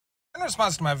In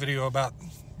response to my video about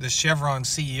the Chevron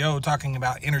CEO talking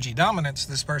about energy dominance,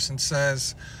 this person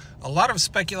says, a lot of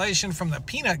speculation from the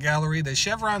peanut gallery. The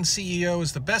Chevron CEO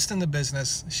is the best in the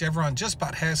business. Chevron just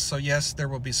bought Hess, so yes, there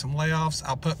will be some layoffs.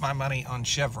 I'll put my money on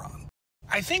Chevron.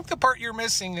 I think the part you're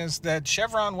missing is that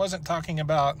Chevron wasn't talking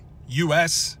about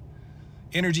U.S.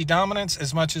 energy dominance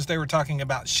as much as they were talking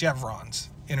about Chevron's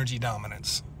energy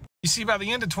dominance. You see, by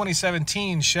the end of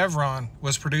 2017, Chevron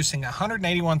was producing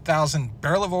 181,000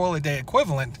 barrel of oil a day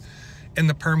equivalent in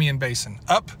the Permian Basin,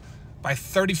 up by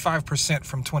 35%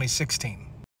 from 2016.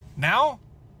 Now,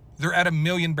 they're at 1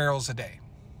 million barrels a day.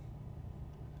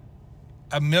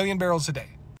 1 million barrels a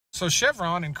day. So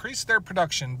Chevron increased their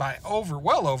production by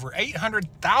well over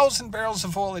 800,000 barrels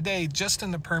of oil a day just in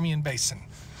the Permian Basin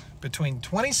between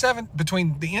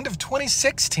the end of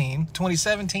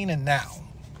 2017, and now.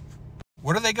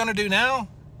 What are they going to do now?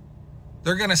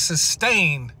 They're going to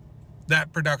sustain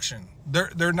that production.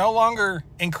 They're no longer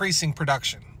increasing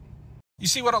production. You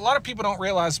see, what a lot of people don't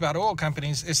realize about oil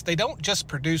companies is they don't just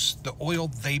produce the oil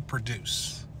they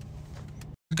produce.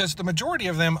 Because the majority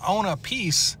of them own a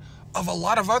piece of a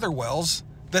lot of other wells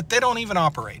that they don't even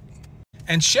operate.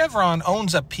 And Chevron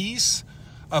owns a piece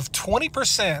of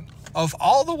 20% of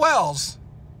all the wells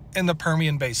in the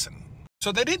Permian Basin.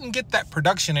 So they didn't get that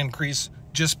production increase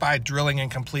just by drilling and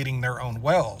completing their own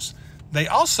wells. They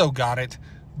also got it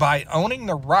by owning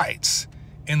the rights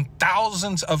in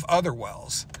thousands of other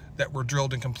wells that were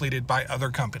drilled and completed by other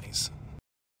companies.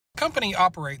 If a company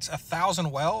operates 1,000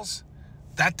 wells,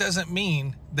 that doesn't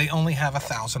mean they only have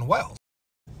 1,000 wells,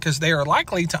 because they are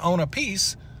likely to own a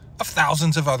piece of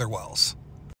thousands of other wells.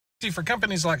 See, for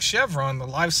companies like Chevron, the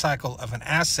life cycle of an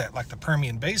asset like the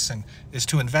Permian Basin is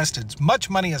to invest as much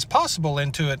money as possible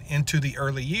into it into the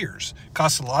early years. It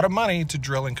costs a lot of money to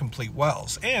drill and complete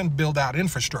wells and build out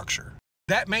infrastructure.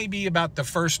 That may be about the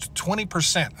first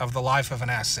 20% of the life of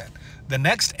an asset. The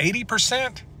next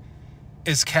 80%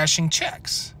 is cashing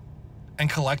checks and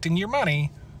collecting your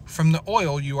money from the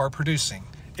oil you are producing.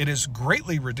 It is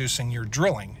greatly reducing your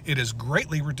drilling. It is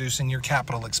greatly reducing your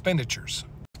capital expenditures.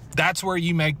 That's where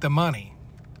you make the money,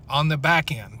 on the back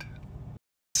end.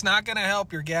 It's not going to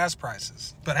help your gas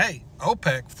prices. But hey,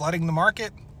 OPEC flooding the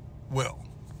market will.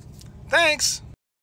 Thanks.